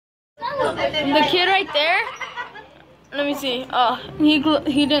the kid right there. Let me see.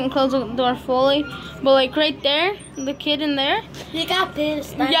 He didn't close the door fully, but like right there, the kid in there. He got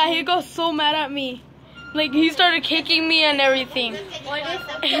pissed. Yeah, he got so mad at me. Like he started kicking me and everything.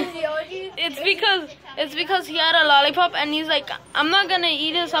 It's because he had a lollipop and he's like, I'm not gonna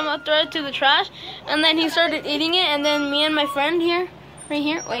eat it, so I'm gonna throw it to the trash. And then he started eating it, and then me and my friend here, right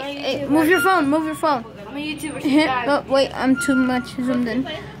here. Wait, hey, move your phone. I'm a YouTuber. Oh, wait, I'm too much zoomed in.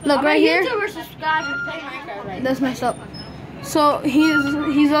 Look right here. That's messed up. So he's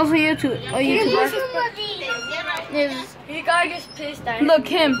also a YouTuber. He got just pissed at him. Look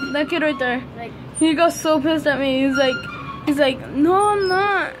him, that kid right there. He got so pissed at me. He's like, no, I'm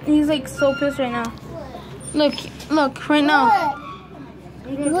not. He's like so pissed right now. Look, right now.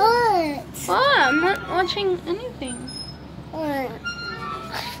 What? What? I'm not watching anything. What?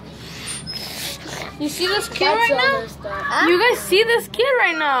 You see this kid right now? You guys see this kid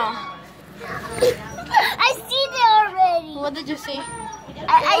right now? I see it already. What did you see?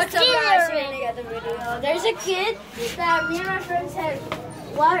 I see it already. There's a kid that me and my friend said,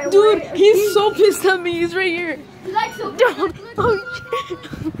 what? Dude, he's so pissed at me. He's right here. He's like so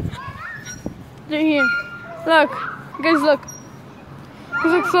Right here. Look. Guys, look.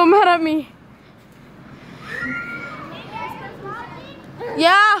 He's like so mad at me.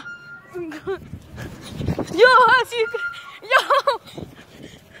 Yeah. Yo,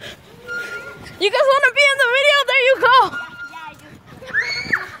 you guys want to be in the video? There you go.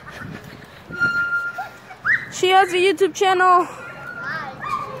 She has a YouTube channel.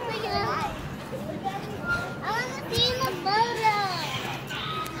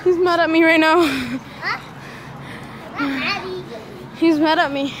 He's mad at me right now. He's mad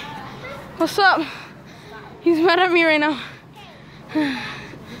at me. What's up? He's mad at me right now.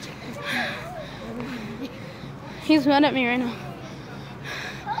 He's mad at me right now.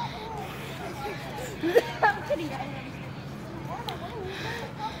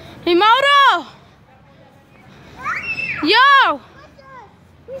 Hey, Mauro! Yo!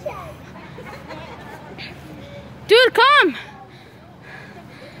 Dude, come!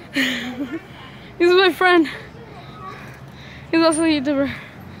 He's my friend. He's also a YouTuber.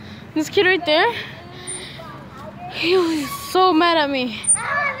 This kid right there, he was so mad at me.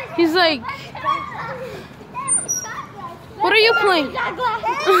 He's like, what are you playing?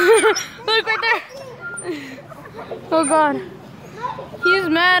 Look right there. Oh God. He's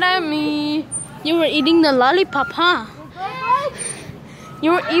mad at me. You were eating the lollipop, huh?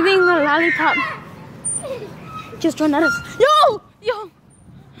 You were eating the lollipop. Just run at us. Yo!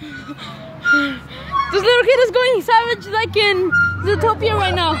 This little kid is going savage like in Zootopia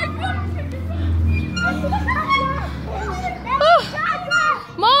right now. Oh.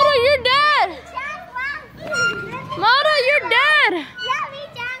 Mauro, you're dead! Mauro, you're dead!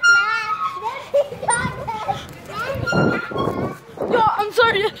 Yo, I'm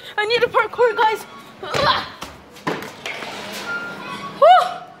sorry. I need to parkour, guys. Whew.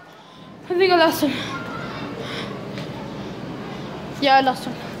 I think I lost him. Yeah, I lost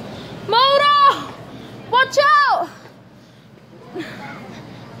him. Mauro! Watch out!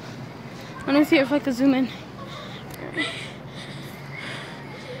 Let me see if I can zoom in.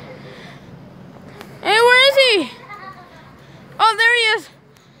 Hey, where is he? Oh, there he is.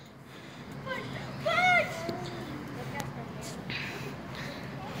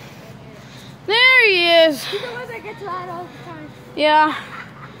 There he is. He's the one that gets loud all the time. Yeah.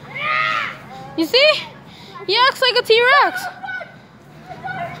 You see? He acts like a T-Rex.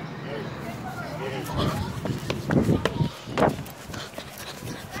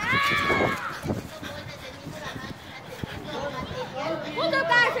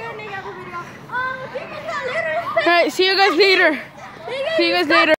 Alright, see you guys later.